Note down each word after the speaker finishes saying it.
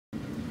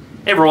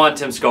Hey everyone,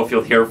 Tim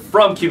Schofield here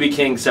from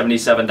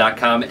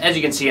QBKing77.com. As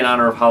you can see, in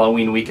honor of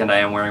Halloween weekend, I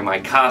am wearing my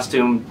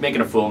costume, making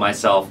a fool of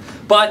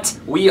myself. But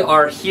we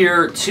are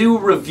here to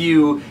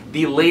review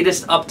the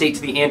latest update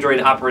to the Android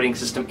operating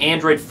system,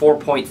 Android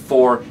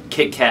 4.4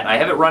 KitKat. I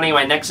have it running on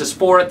my Nexus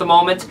 4 at the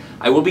moment.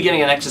 I will be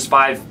getting a Nexus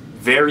 5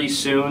 very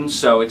soon,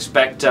 so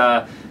expect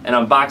an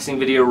unboxing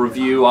video,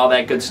 review, all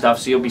that good stuff.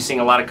 So you'll be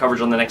seeing a lot of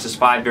coverage on the Nexus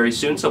 5 very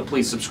soon, so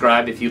please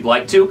subscribe if you'd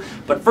like to.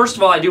 But first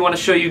of all, I do want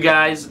to show you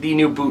guys the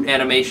new boot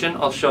animation.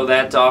 I'll show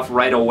that off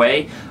right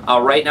away.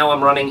 Right now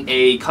I'm running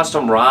a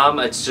custom ROM.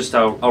 It's just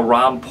a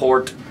ROM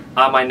port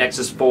on my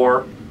Nexus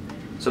 4.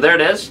 So there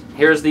it is.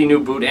 Here's the new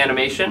boot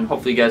animation.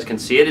 Hopefully you guys can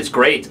see it. It's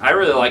great. I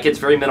really like it. It's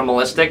very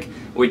minimalistic,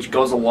 which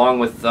goes along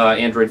with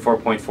Android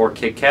 4.4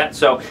 KitKat.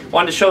 So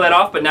wanted to show that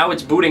off, but now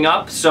it's booting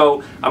up.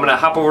 So I'm going to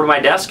hop over to my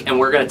desk and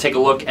we're going to take a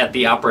look at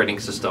the operating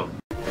system.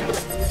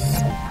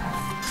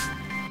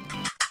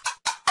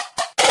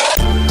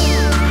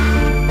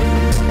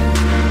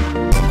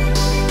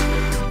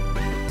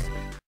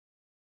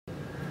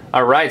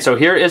 Alright, so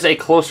here is a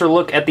closer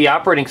look at the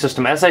operating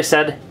system. As I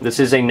said, this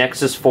is a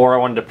Nexus 4. I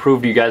wanted to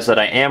prove to you guys that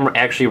I am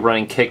actually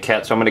running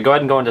KitKat. So I'm going to go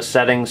ahead and go into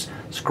Settings,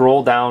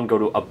 scroll down, go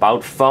to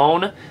About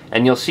Phone,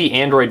 and you'll see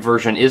Android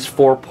version is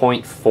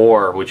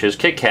 4.4, which is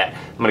KitKat.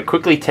 I'm going to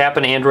quickly tap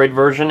an Android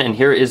version, and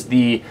here is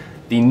the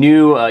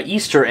new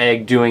Easter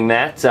egg doing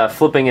that,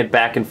 flipping it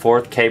back and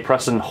forth. Okay,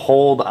 press and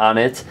hold on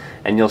it,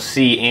 and you'll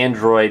see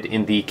Android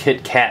in the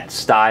KitKat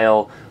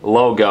style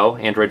logo,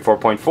 Android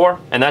 4.4,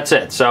 and that's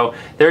it. So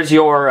there's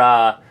your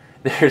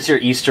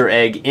Easter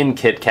egg in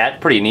KitKat.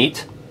 Pretty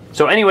neat.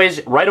 So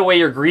anyways, right away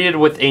you're greeted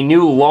with a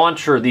new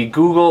launcher, the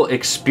Google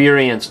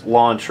Experience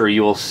Launcher.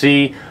 You will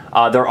see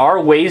there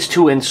are ways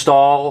to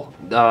install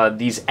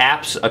these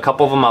apps. A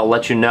couple of them I'll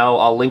let you know.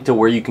 I'll link to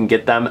where you can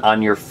get them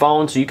on your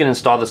phone, so you can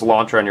install this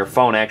launcher on your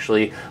phone.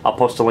 Actually, I'll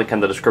post a link in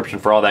the description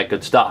for all that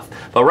good stuff.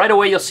 But right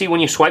away you'll see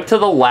when you swipe to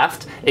the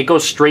left, it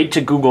goes straight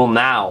to Google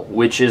Now,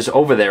 which is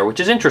over there,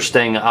 which is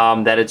interesting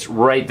that it's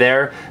right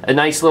there. A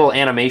nice little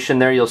animation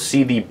there. You'll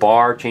see the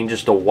bar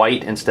changes to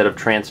white instead of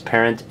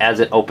transparent as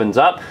it opens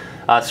up.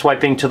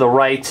 Swiping to the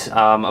right,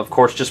 of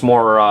course, just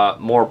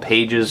more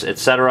pages,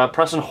 etc.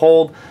 Press and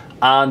hold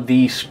on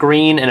the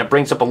screen and it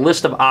brings up a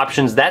list of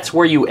options. That's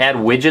where you add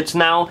widgets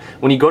now.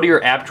 When you go to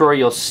your app drawer,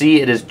 you'll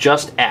see it is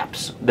just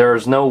apps.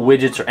 There's no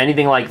widgets or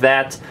anything like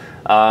that.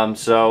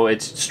 So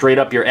it's straight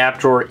up your app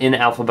drawer in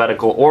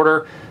alphabetical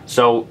order.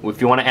 So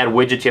if you want to add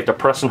widgets, you have to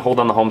press and hold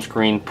on the home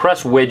screen,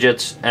 press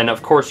widgets, and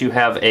of course you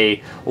have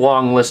a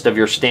long list of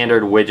your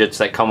standard widgets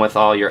that come with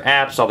all your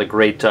apps, all the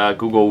great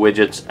Google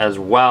widgets as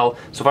well.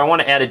 So if I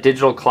want to add a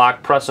digital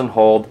clock, press and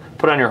hold,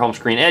 put it on your home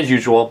screen as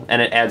usual, and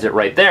it adds it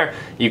right there.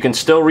 You can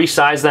still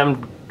resize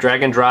them,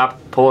 drag and drop,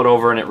 pull it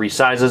over, and it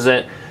resizes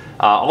it.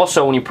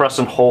 Also, when you press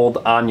and hold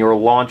on your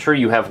launcher,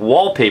 you have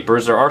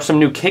wallpapers. There are some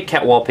new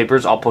KitKat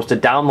wallpapers. I'll post a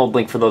download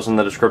link for those in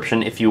the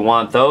description if you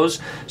want those.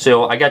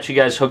 So I got you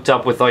guys hooked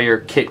up with all your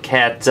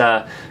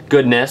KitKat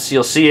goodness.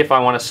 You'll see if I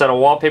want to set a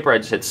wallpaper, I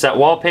just hit Set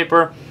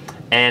Wallpaper,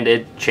 and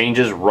it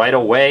changes right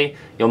away.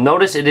 You'll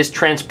notice it is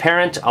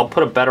transparent. I'll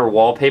put a better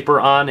wallpaper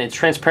on. It's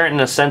transparent in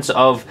the sense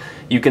of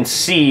you can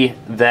see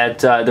that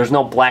there's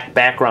no black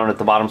background at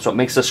the bottom, so it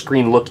makes the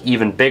screen look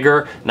even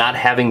bigger, not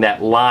having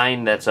that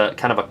line that's a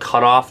kind of a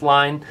cutoff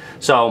line.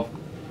 So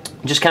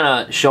just kind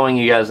of showing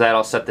you guys that.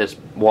 I'll set this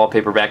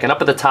wallpaper back, and up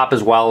at the top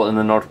as well in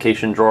the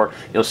notification drawer,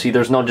 you'll see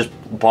there's no just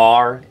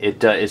bar.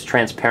 It is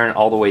transparent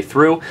all the way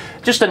through.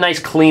 Just a nice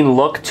clean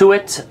look to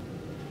it.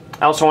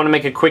 I also want to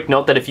make a quick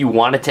note that if you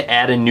wanted to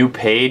add a new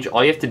page,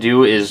 all you have to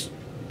do is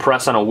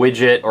press on a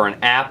widget or an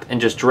app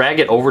and just drag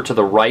it over to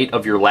the right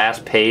of your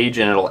last page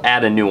and it'll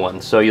add a new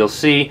one. So you'll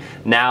see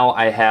now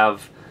I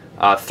have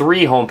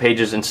 3 home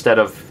pages instead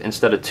of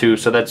 2,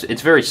 so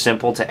it's very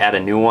simple to add a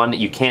new one.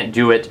 You can't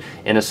do it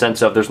in a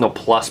sense of there's no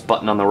plus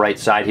button on the right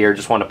side here.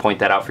 Just want to point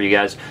that out for you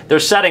guys.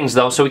 There's settings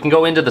though, so we can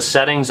go into the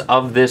settings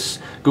of this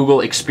Google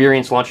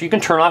Experience Launcher. You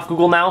can turn off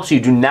Google Now, so you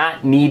do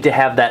not need to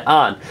have that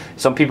on.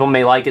 Some people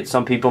may like it,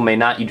 some people may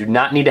not. You do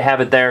not need to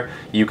have it there.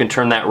 You can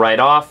turn that right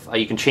off.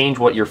 You can change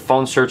what your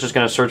phone search is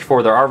going to search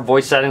for. There are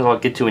voice settings I'll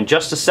get to in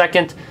just a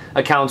second.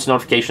 Accounts,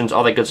 notifications,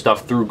 all that good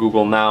stuff through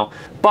Google Now.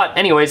 But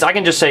anyways, I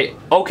can just say,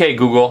 okay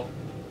Google,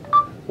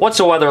 what's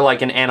the weather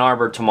like in Ann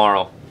Arbor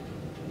tomorrow?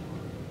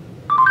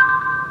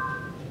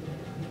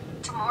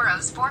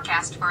 Tomorrow's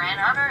forecast for Ann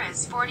Arbor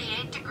is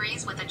 48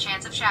 degrees with a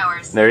chance of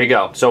showers. There you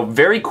go. So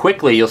very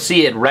quickly you'll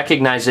see it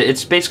recognize it.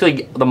 It's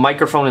basically the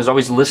microphone is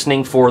always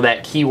listening for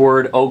that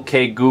keyword,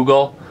 okay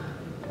Google.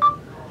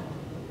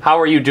 How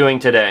are you doing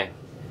today?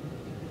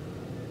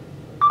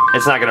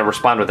 It's not going to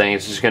respond with anything,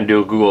 it's just going to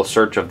do a Google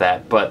search of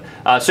that. But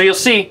so you'll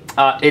see,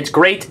 it's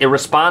great. It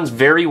responds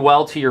very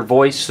well to your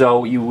voice,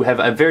 so you have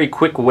a very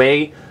quick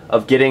way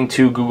of getting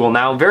to Google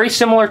Now. Very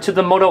similar to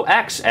the Moto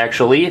X,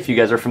 actually, if you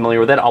guys are familiar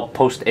with that. I'll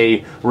post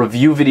a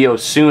review video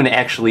soon,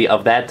 actually,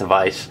 of that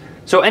device.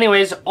 So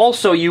anyways,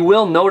 also you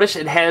will notice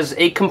it has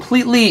a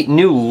completely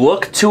new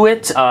look to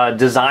it,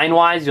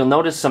 design-wise. You'll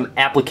notice some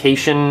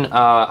application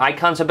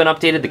icons have been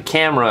updated. The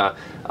camera,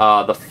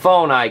 the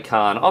phone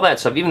icon, all that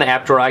stuff. Even the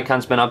app drawer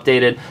icon's been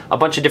updated. A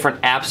bunch of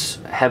different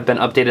apps have been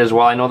updated as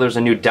well. I know there's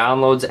a new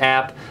downloads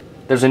app.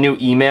 There's a new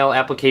email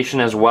application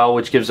as well,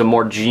 which gives a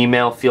more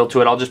Gmail feel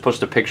to it. I'll just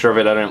post a picture of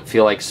it. I don't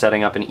feel like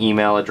setting up an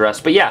email address.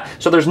 But yeah,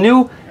 so there's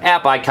new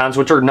app icons,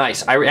 which are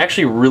nice. I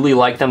actually really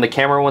like them. The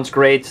camera one's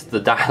great. The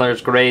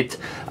dialer's great.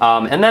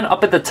 And then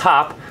up at the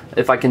top,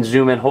 if I can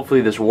zoom in,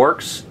 hopefully this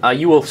works,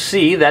 you will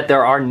see that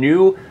there are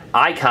new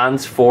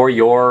icons for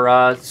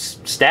your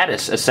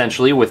status,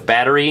 essentially, with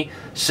battery,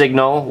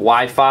 signal,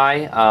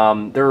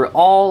 Wi-Fi. They're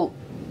all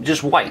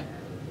just white,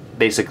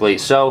 basically.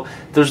 So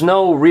there's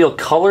no real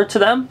color to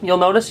them. You'll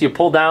notice you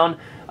pull down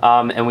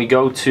and we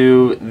go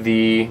to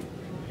the,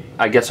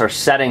 I guess, our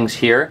settings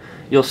here.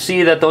 You'll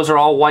see that those are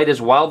all white as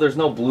well. There's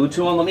no blue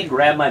to them. Let me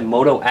grab my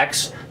Moto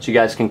X so you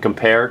guys can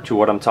compare to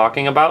what I'm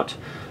talking about.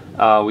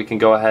 We can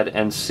go ahead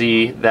and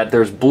see that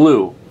there's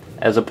blue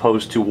as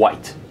opposed to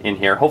white in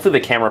here. Hopefully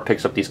the camera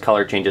picks up these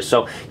color changes.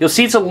 So you'll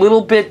see it's a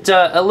little bit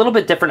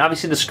different.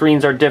 Obviously the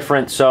screens are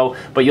different,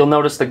 but you'll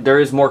notice that there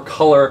is more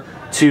color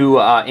to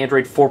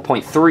Android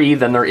 4.3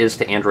 than there is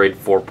to Android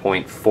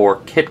 4.4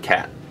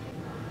 KitKat.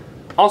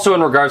 Also,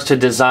 in regards to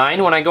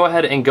design, when I go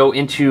ahead and go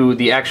into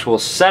the actual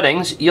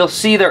settings, you'll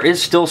see there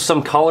is still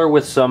some color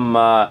with some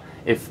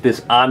if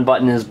this on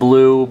button is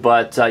blue,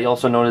 but you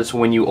also notice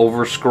when you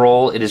over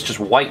scroll, it is just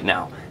white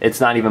now.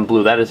 It's not even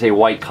blue. That is a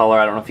white color.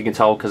 I don't know if you can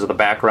tell because of the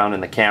background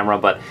and the camera,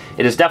 but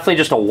it is definitely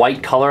just a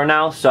white color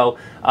now. So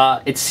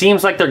it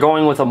seems like they're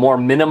going with a more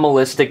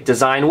minimalistic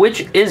design,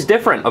 which is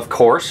different, of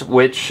course,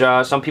 which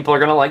some people are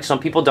going to like, some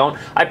people don't.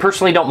 I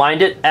personally don't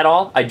mind it at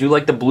all. I do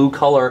like the blue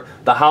color,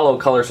 the hollow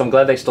color, so I'm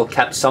glad they still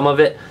kept some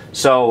of it.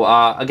 So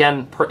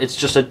again, it's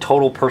just a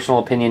total personal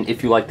opinion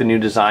if you like the new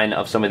design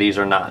of some of these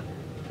or not.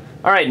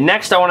 Alright,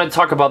 next I want to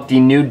talk about the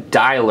new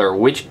dialer,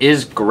 which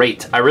is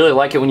great. I really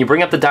like it. When you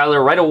bring up the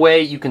dialer right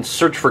away, you can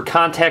search for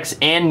contacts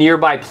and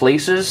nearby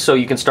places, so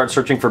you can start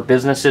searching for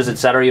businesses,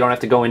 etc. You don't have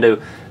to go into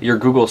your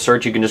Google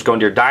search. You can just go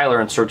into your dialer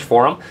and search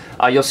for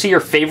them. You'll see your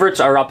favorites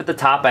are up at the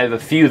top. I have a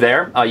few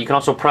there. You can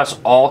also press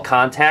all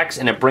contacts,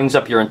 and it brings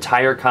up your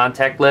entire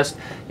contact list.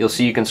 You'll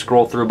see you can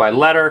scroll through by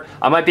letter.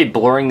 I might be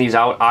blurring these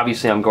out.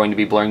 Obviously, I'm going to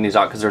be blurring these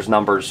out because there's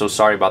numbers, so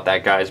sorry about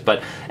that, guys.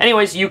 But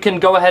anyways, you can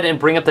go ahead and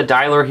bring up the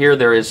dialer here.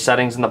 There is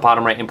settings in the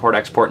bottom right, import,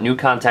 export, new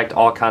contact,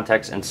 all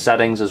contacts, and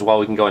settings as well.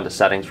 We can go into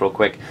settings real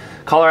quick.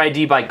 Caller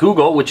ID by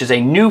Google, which is a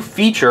new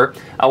feature.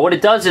 What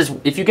it does is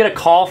if you get a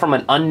call from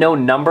an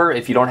unknown number,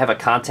 if you don't have a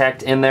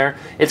contact in there,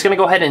 it's going to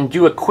go ahead and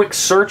do a quick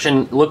search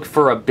and look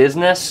for a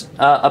business,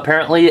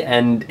 apparently,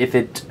 and if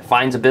it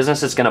finds a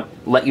business, it's going to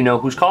let you know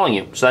who's calling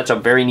you. So that's a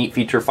very neat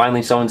feature.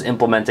 Finally, someone's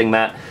implementing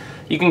that.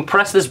 You can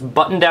press this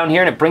button down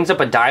here and it brings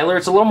up a dialer.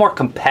 It's a little more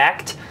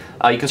compact.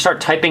 You can start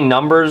typing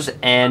numbers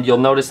and you'll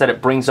notice that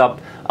it brings up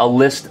a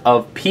list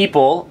of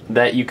people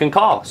that you can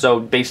call. So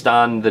based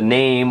on the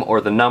name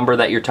or the number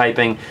that you're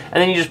typing, and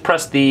then you just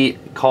press the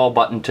call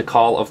button to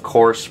call, of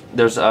course.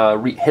 There's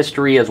a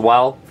history as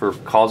well for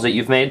calls that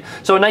you've made.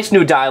 So a nice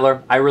new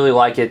dialer. I really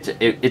like it.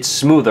 It's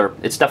smoother.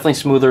 It's definitely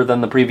smoother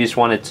than the previous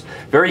one. It's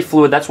very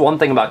fluid. That's one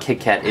thing about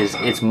KitKat is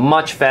it's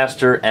much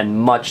faster and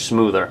much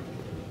smoother.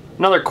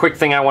 Another quick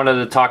thing I wanted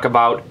to talk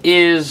about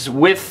is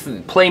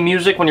with Play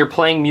Music. When you're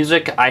playing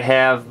music, I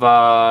have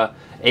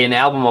an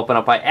album open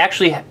up. I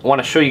actually want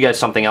to show you guys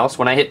something else.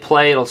 When I hit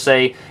play, it'll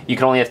say you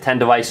can only have 10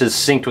 devices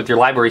synced with your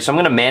library. So I'm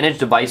going to manage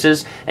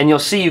devices, and you'll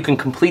see you can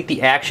complete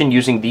the action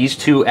using these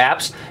two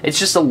apps. It's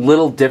just a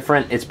little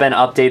different. It's been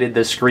updated,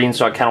 this screen,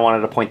 so I kind of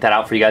wanted to point that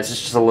out for you guys.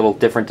 It's just a little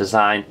different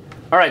design.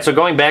 Alright, so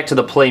going back to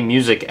the Play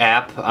Music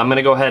app, I'm going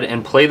to go ahead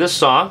and play this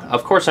song.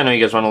 Of course, I know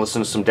you guys want to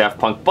listen to some Daft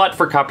Punk, but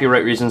for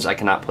copyright reasons, I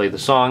cannot play the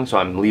song, so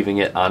I'm leaving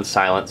it on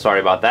silent. Sorry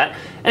about that.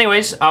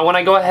 Anyways, when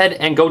I go ahead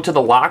and go to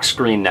the lock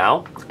screen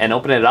now and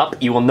open it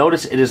up, you will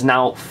notice it is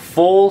now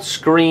full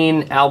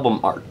screen album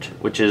art,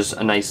 which is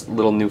a nice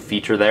little new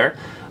feature there.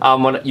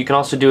 What you can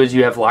also do is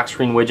you have lock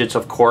screen widgets,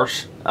 of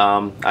course.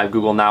 I have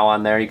Google Now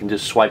on there. You can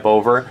just swipe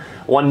over.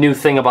 One new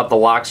thing about the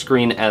lock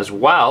screen as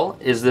well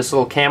is this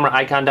little camera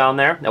icon down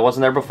there. That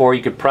wasn't there before.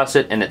 You could press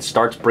it and it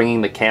starts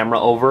bringing the camera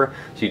over.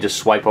 So you just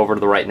swipe over to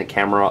the right in the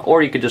camera,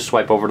 or you could just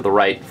swipe over to the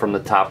right from the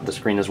top of the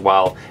screen as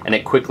well, and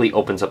it quickly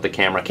opens up the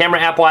camera.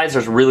 Camera app-wise,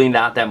 there's really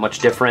not that much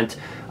different.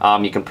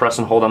 You can press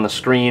and hold on the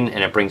screen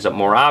and it brings up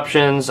more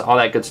options, all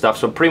that good stuff.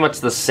 So pretty much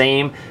the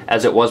same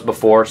as it was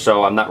before,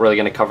 so I'm not really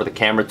going to cover the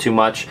camera too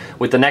much.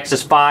 With the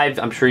Nexus 5,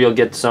 I'm sure you'll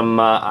get some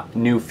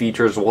new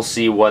features. We'll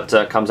see what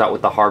comes out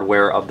with the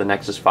hardware of the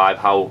Nexus 5,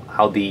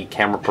 how the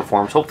camera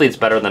performs. Hopefully it's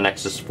better than the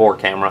Nexus 4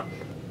 camera.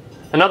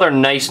 Another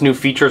nice new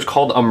feature is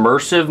called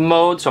Immersive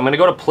Mode. So I'm going to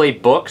go to Play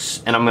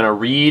Books and I'm going to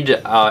read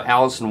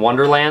Alice in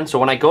Wonderland. So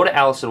when I go to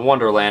Alice in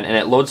Wonderland and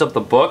it loads up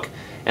the book,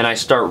 and I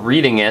start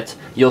reading it,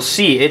 you'll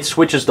see it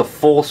switches to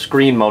full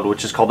screen mode,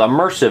 which is called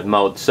Immersive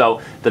Mode.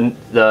 So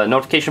the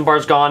notification bar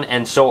is gone,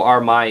 and so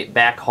are my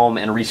back, home,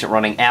 and recent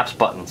running apps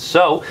buttons.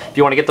 So if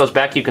you want to get those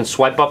back, you can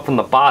swipe up from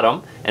the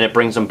bottom and it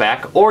brings them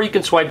back, or you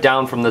can swipe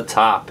down from the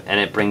top and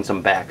it brings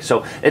them back.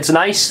 So it's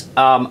nice.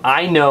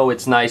 I know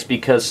it's nice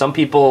because some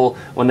people,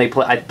 when they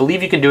play, I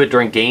believe you can do it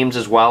during games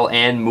as well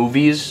and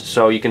movies,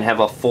 so you can have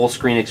a full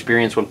screen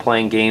experience when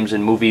playing games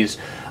and movies.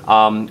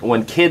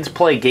 When kids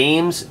play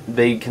games,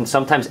 they can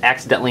sometimes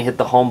accidentally hit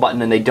the home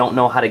button and they don't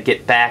know how to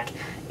get back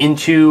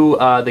into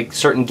the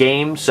certain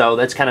game, so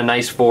that's kind of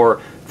nice for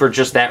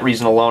just that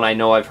reason alone. I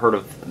know I've heard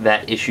of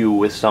that issue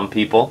with some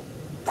people.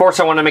 Of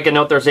course, I want to make a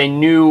note, there's a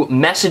new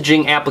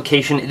messaging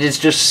application. It is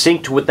just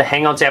synced with the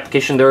Hangouts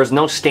application. There is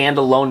no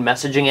standalone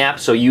messaging app,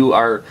 so you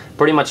are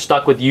pretty much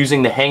stuck with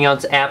using the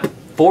Hangouts app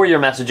for your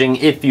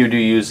messaging if you do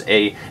use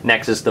a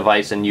Nexus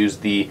device and use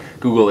the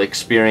Google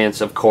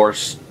experience, of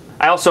course.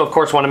 I also, of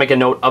course, want to make a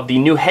note of the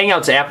new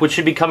Hangouts app, which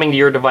should be coming to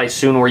your device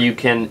soon, where you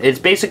can, it's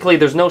basically,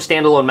 there's no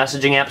standalone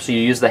messaging app, so you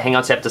use the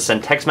Hangouts app to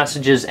send text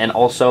messages and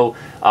also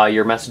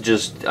your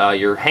messages,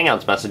 your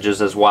Hangouts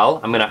messages as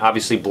well. I'm going to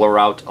obviously blur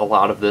out a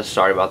lot of this,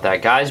 sorry about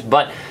that, guys,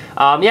 but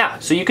yeah,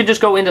 so you can just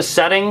go into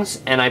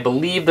settings, and I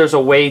believe there's a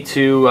way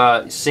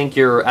to sync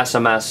your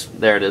SMS.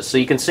 There it is. So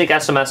you can sync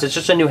SMS. It's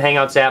just a new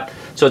Hangouts app,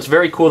 so it's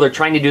very cool. They're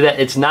trying to do that.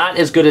 It's not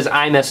as good as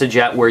iMessage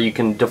yet, where you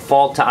can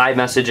default to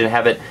iMessage and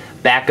have it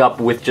back up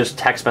with just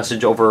text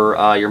message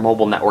over your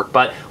mobile network,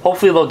 but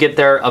hopefully they'll get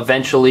there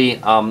eventually.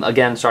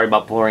 Again, sorry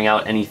about blurring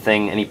out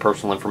any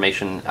personal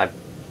information.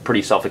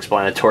 Pretty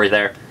self-explanatory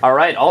there.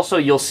 Alright, also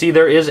you'll see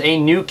there is a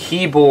new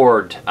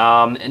keyboard.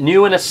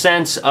 New in a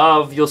sense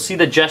of, you'll see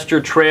the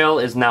gesture trail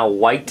is now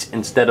white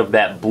instead of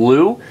that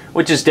blue,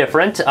 which is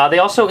different. They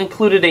also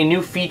included a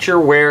new feature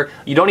where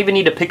you don't even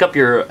need to pick up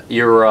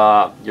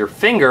your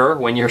finger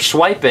when you're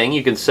swiping.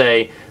 You can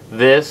say,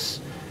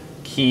 "This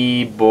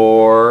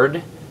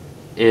keyboard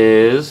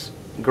is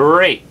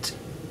great."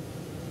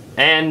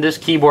 And this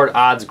keyboard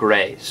odds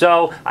gray.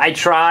 So I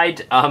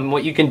tried.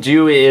 What you can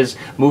do is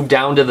move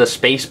down to the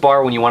space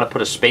bar when you want to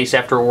put a space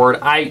after a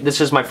word. This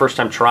is my first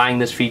time trying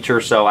this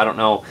feature, so I don't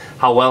know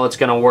how well it's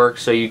going to work.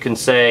 So you can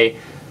say,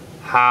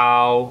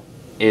 "How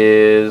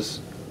is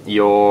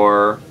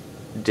your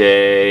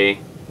day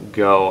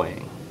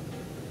going?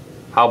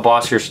 How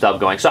boss your stub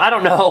going?" So I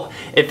don't know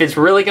if it's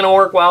really going to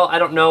work well. I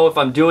don't know if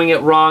I'm doing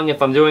it wrong.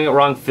 If I'm doing it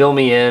wrong, fill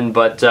me in.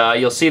 But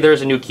you'll see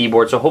there's a new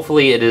keyboard, so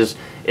hopefully it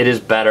is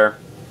better.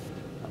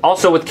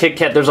 Also with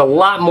KitKat, there's a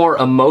lot more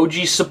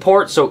emoji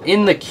support. So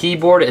in the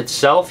keyboard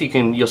itself,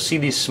 you'll see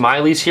these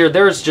smileys here.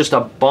 There's just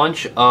a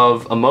bunch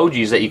of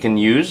emojis that you can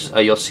use.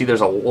 You'll see there's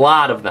a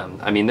lot of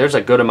them. I mean, there's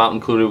a good amount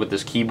included with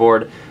this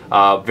keyboard.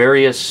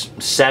 Various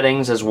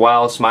settings as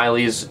well,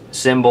 smileys,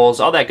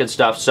 symbols, all that good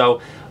stuff. So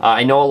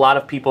I know a lot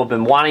of people have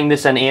been wanting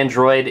this on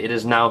Android. It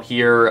is now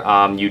here.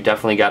 You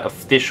definitely got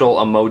official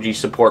emoji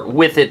support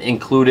with it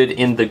included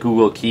in the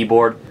Google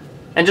keyboard.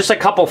 And just a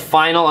couple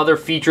final other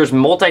features.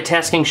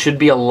 Multitasking should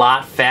be a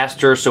lot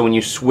faster, so when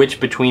you switch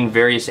between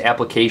various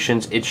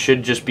applications, it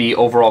should just be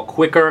overall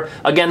quicker.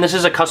 Again, this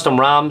is a custom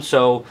ROM,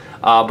 so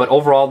but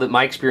overall,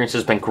 my experience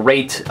has been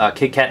great.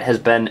 KitKat has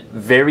been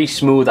very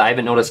smooth. I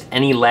haven't noticed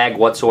any lag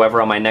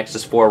whatsoever on my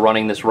Nexus 4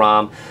 running this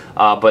ROM,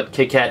 but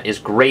KitKat is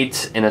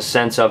great in a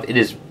sense of it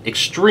is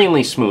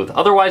extremely smooth.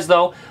 Otherwise,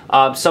 though,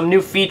 some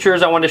new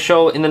features I want to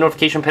show in the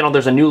notification panel.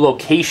 There's a new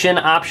location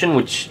option,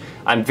 which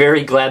I'm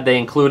very glad they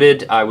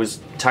included. I was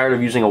tired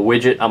of using a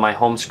widget on my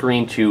home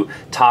screen to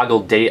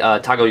toggle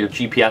your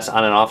GPS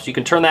on and off. So you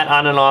can turn that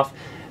on and off.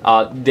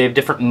 They have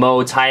different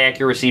modes: high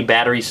accuracy,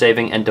 battery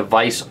saving, and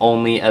device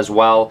only as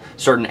well.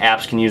 Certain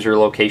apps can use your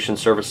location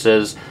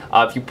services.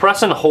 If you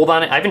press and hold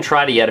on it, I haven't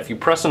tried it yet. If you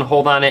press and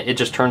hold on it, it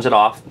just turns it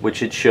off,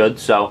 which it should.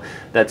 So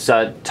that's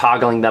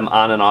toggling them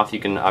on and off. You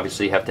can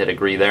obviously have to hit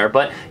agree there.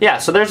 But yeah,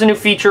 so there's a new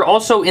feature.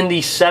 Also in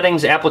the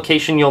settings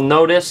application, you'll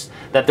notice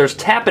that there's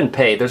tap and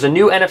pay. There's a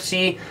new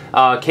NFC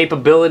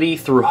capability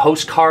through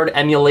host card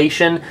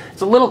emulation.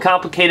 It's a little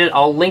complicated.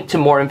 I'll link to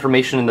more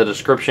information in the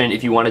description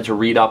if you wanted to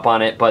read up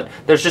on it. But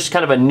there's just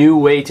kind of a new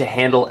way to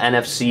handle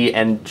NFC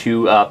and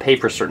to pay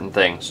for certain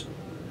things.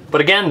 But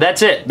again,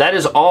 that's it. That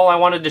is all I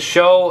wanted to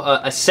show.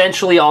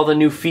 Essentially all the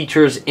new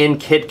features in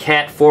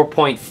KitKat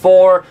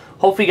 4.4.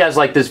 Hopefully you guys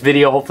liked this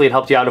video. Hopefully it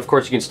helped you out. Of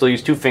course, you can still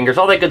use 2 fingers.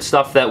 All that good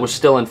stuff that was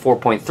still in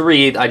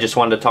 4.3. I just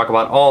wanted to talk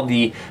about all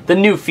the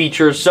new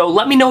features. So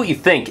let me know what you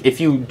think. If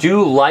you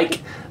do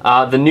like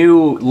the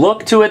new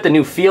look to it, the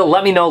new feel,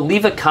 let me know.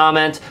 Leave a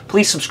comment.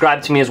 Please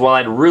subscribe to me as well.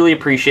 I'd really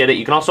appreciate it.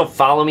 You can also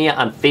follow me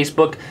on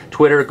Facebook,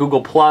 Twitter,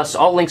 Google+.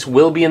 All links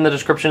will be in the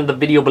description of the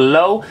video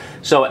below.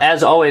 So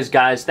as always,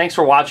 guys, thanks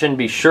for watching.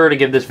 Be sure to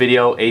give this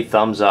video a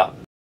thumbs up.